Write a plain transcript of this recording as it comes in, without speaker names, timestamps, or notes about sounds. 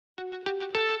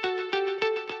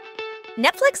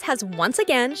Netflix has once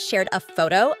again shared a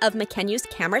photo of Mackenyu's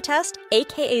camera test,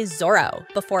 a.k.a. Zoro,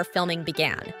 before filming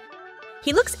began.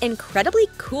 He looks incredibly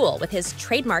cool with his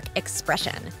trademark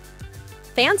expression.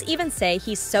 Fans even say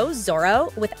he's so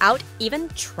Zoro without even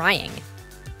trying.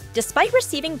 Despite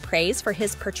receiving praise for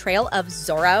his portrayal of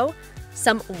Zoro,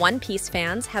 some One Piece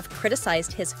fans have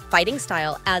criticized his fighting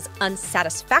style as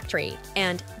unsatisfactory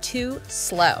and too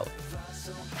slow.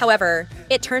 However,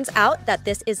 it turns out that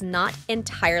this is not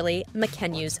entirely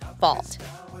Mackenyu's fault.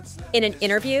 In an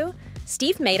interview,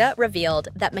 Steve Maeda revealed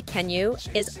that Mackenyu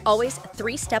is always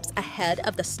 3 steps ahead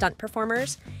of the stunt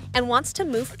performers and wants to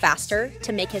move faster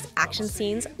to make his action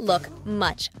scenes look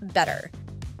much better.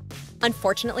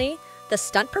 Unfortunately, the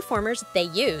stunt performers they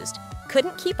used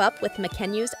couldn't keep up with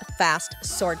Mackenyu's fast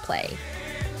swordplay.